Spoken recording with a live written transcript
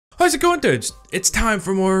how's it going, dudes? It's time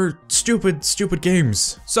for more stupid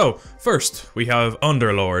games. So, first, we have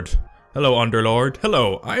Underlord. Hello, Underlord.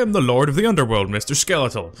 Hello, I am the Lord of the Underworld, Mr.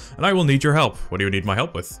 Skeletal, and I will need your help. What do you need my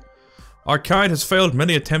help with? Our kind has failed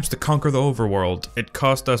many attempts to conquer the overworld. It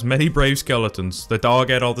cost us many brave skeletons. The dog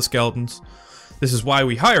ate all the skeletons. This is why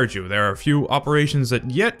we hired you. There are a few operations that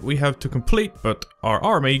yet we have to complete, but our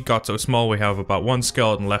army got so small we have about one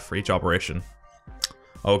skeleton left for each operation.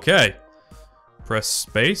 Okay. Press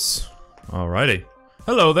space. Alrighty.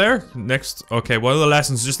 Hello there. Next. Okay, what are the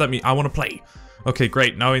lessons? Just let me. I want to play. Okay,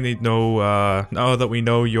 great. Now we need to know. Now that we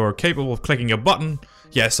know you're capable of clicking a button.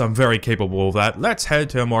 Yes, I'm very capable of that. Let's head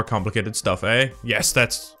to more complicated stuff, eh? Yes,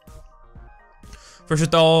 that's. First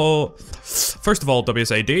of all,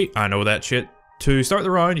 WSAD. I know that shit. To start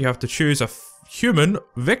the round, you have to choose a human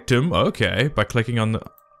victim. Okay, by clicking on the.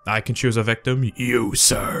 I can choose a victim. You,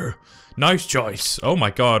 sir. Nice choice. Oh my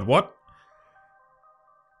god, what?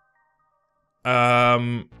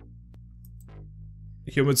 Human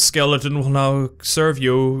skeleton will now serve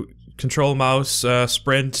you. Control mouse,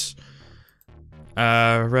 sprint.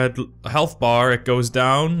 Red health bar, it goes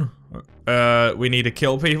down. We need to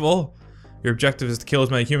kill people. Your objective is to kill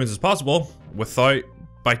as many humans as possible without.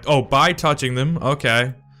 By touching them.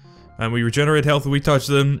 Okay. And we regenerate health when we touch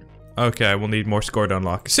them. Okay, we'll need more score to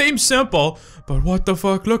unlock. Seems simple, but what the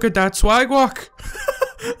fuck? Look at that swag walk.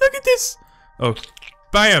 Look at this. Oh.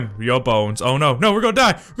 Bam! Your bones. Oh no. No, we're gonna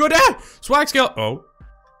die. We're gonna die! Swag skill. Oh.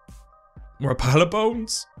 More pile of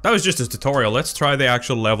bones. That was just a tutorial. Let's try the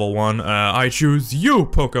actual level 1. I choose you,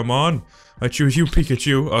 Pokemon. I choose you,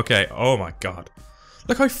 Pikachu. Okay. Oh my god.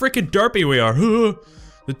 Look how freaking derpy we are.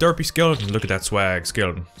 The derpy skeleton. Look at that swag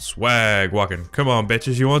skeleton. Swag walking. Come on,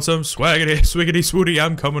 bitches. You want some? Swaggity, swiggity, swooty.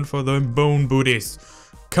 I'm coming for them bone booties.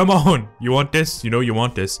 Come on. You want this? You know you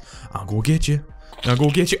want this. I'll go get you. I'll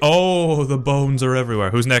go get you. Oh, the bones are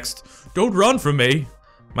everywhere. Who's next? Don't run from me.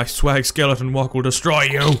 My swag skeleton walk will destroy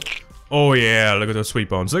you. Oh yeah, look at those sweet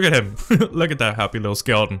bones. Look at him. Look at that happy little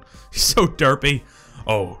skeleton. He's so derpy.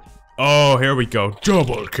 Oh. Oh, here we go.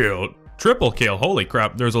 Double kill. Triple kill. Holy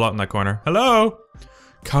crap. There's a lot in that corner. Hello?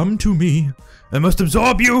 Come to me. I must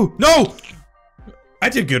absorb you. No! I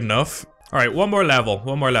did good enough. Alright, one more level.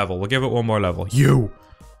 One more level. We'll give it one more level. You.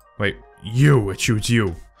 Wait. You. It shoots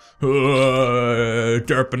you.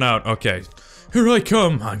 Derping out. Okay. Here I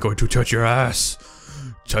come. I'm going to touch your ass.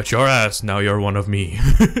 Touch your ass. Now you're one of me.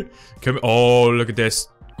 Come. Oh, look at this.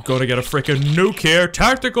 Gonna get a freaking nuke here.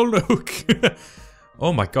 Tactical nuke.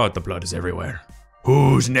 Oh my god, the blood is everywhere.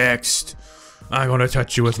 Who's next? I'm gonna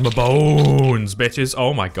touch you with my bones, bitches.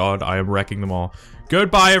 Oh my god, I am wrecking them all.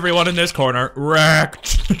 Goodbye, everyone in this corner.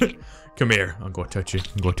 Wrecked. Come here. I'm gonna touch you.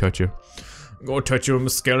 I'm gonna touch you. I'm gonna touch you with my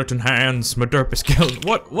skeleton hands. My derpy skeleton.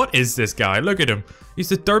 What is this guy? Look at him. He's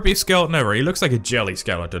the derpiest skeleton ever. He looks like a jelly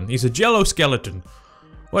skeleton. He's a jello skeleton.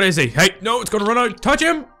 What is he? Hey, no, it's gonna run out. Touch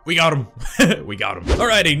him. We got him. We got him.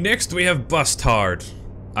 Alrighty, next we have Bustard.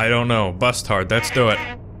 I don't know. Bustard. Let's do it.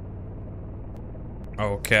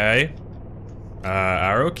 Okay.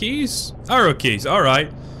 Arrow keys? Arrow keys,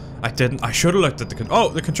 alright. I should have looked at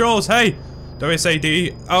the controls, hey!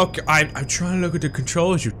 WSAD. Okay, I'm trying to look at the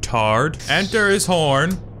controls, you tard. Enter his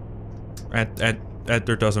horn.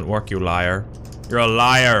 Enter doesn't work, you liar. You're a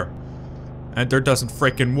liar. Enter doesn't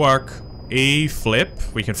freaking work. E, flip.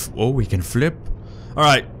 We can flip.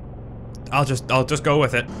 Alright. I'll just go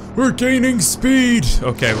with it. We're gaining speed!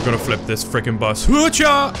 Okay, we're gonna flip this freaking bus.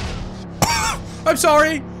 Hoocha! I'm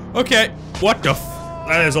sorry! Okay. What the f-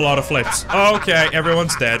 That is a lot of flips. Okay,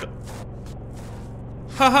 everyone's dead.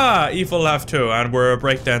 Haha, evil laugh too, and we're a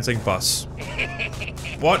breakdancing bus.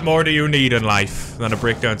 What more do you need in life than a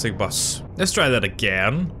breakdancing bus? Let's try that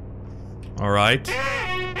again. Alright.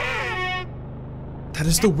 That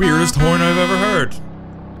is the weirdest horn I've ever heard.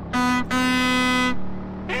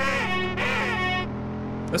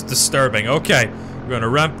 That's disturbing. Okay, we're gonna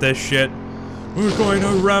ramp this shit. We're going to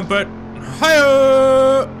ramp it.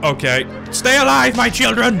 Hi-oh! Okay. Stay alive, my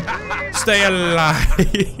children! Stay alive!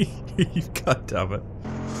 God damn it.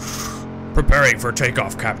 Preparing for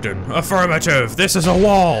takeoff, Captain. Affirmative. This is a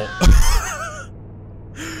wall.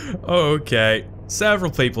 Okay.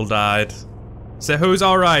 Several people died. So who's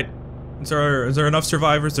alright? Is there enough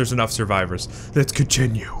survivors? There's enough survivors. Let's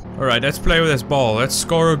continue. Alright, let's play with this ball. Let's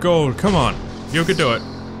score a goal. Come on. You can do it.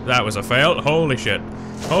 That was a fail. Holy shit.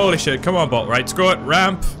 Holy shit, come on, ball. Right, screw it.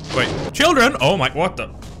 Ramp. Wait, children? Oh my, what the?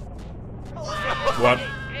 What?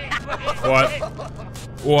 What?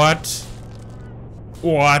 What?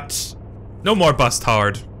 What? No more bust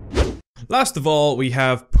hard. Last of all, we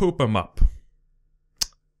have Poop 'em Up.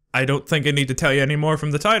 I don't think I need to tell you any more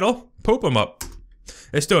from the title. Poop 'em Up.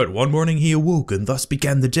 Let's do it. One morning he awoke, and thus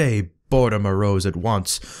began the day. Boredom arose at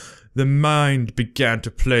once. The mind began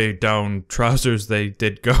to play. Down trousers they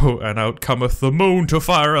did go, and out cometh the moon to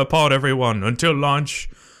fire upon everyone, until launch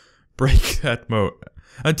break that mode.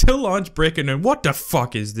 Until launch breaking in. What the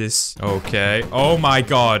fuck is this? Okay. Oh my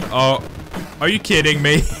god. Oh, are you kidding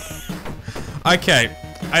me? Okay.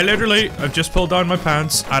 I've just pulled down my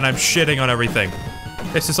pants and I'm shitting on everything.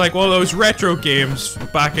 This is like one of those retro games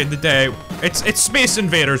back in the day. It's Space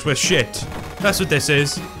Invaders with shit. That's what this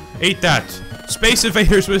is. Eat that. Space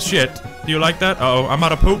Invaders with shit. Do you like that? Uh-oh, I'm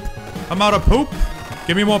out of poop. I'm out of poop.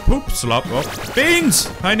 Give me more poop. Slop. Oh.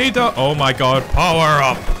 Beans! I need the... Oh my god. Power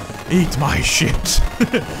up. Eat my shit.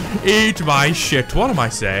 Eat my shit. What am I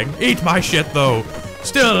saying? Eat my shit though.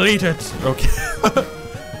 Still eat it. Okay.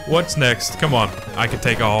 What's next? Come on. I can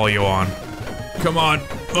take all you on. Come on.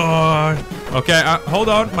 Okay, hold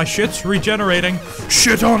on. My shit's regenerating.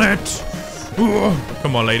 Shit on it.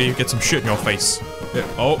 Come on, lady. Get some shit in your face.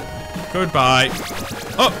 Oh. Goodbye.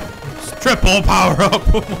 Oh. Triple power up.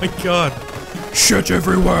 Oh my god. Shit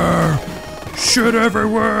everywhere. Shit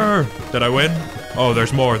everywhere. Did I win? Oh,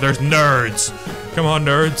 there's more. There's nerds. Come on,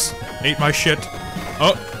 nerds. Eat my shit.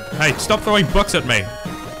 Oh. Hey, stop throwing books at me.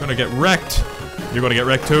 I'm gonna get wrecked. You're gonna get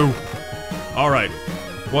wrecked too. Alright.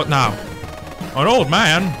 What now? An old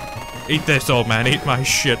man? Eat this, old man. Eat my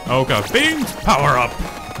shit. Oh god. Beans! Power up!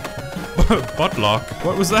 Butt lock.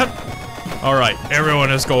 What was that? Alright.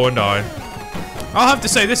 Everyone is going down. I'll have to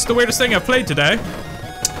say, this is the weirdest thing I've played today.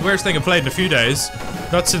 Weirdest thing I've played in a few days.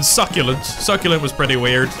 Not since Succulent. Succulent was pretty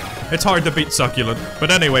weird. It's hard to beat Succulent.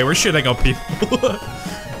 But anyway, we're shitting on people.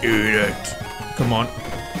 Eat it. Come on.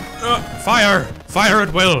 Fire! Fire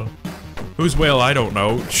at will! Whose will? I don't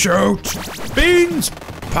know. Shoot! Beans!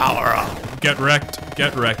 Power up! Get wrecked.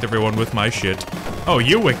 Get wrecked, everyone, with my shit. Oh,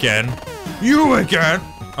 you again? You again?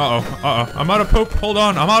 Uh-oh. I'm out of poop. Hold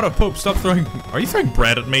on. I'm out of poop. Stop throwing... Are you throwing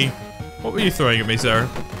bread at me? What were you throwing at me, sir?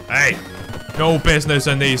 Hey! No business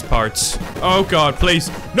in these parts. Oh god,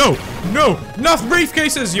 please. No! No! Enough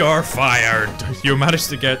briefcases! You're fired! You managed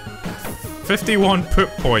to get 51 poop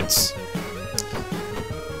points.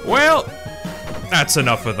 Well, that's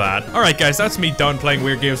enough of that. Alright guys, that's me done playing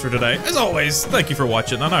weird games for today. As always, thank you for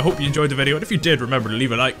watching, and I hope you enjoyed the video. And if you did, remember to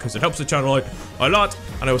leave a like, because it helps the channel out a lot.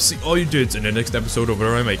 And I will see all you dudes in the next episode of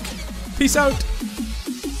whatever I make. Peace out!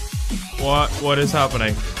 What is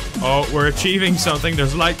happening? Oh, we're achieving something.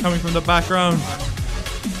 There's light coming from the background.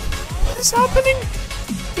 What is happening?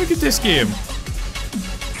 Look at this game.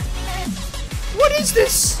 What is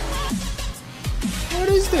this? What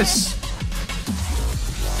is this?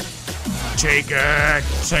 Take it!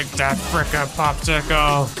 Take that frickin'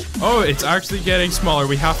 popsicle! Oh, it's actually getting smaller.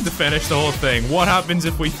 We have to finish the whole thing. What happens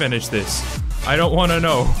if we finish this? I don't want to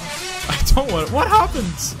know. I don't want. What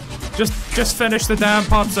happens? Just finish the damn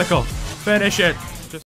popsicle. Finish it.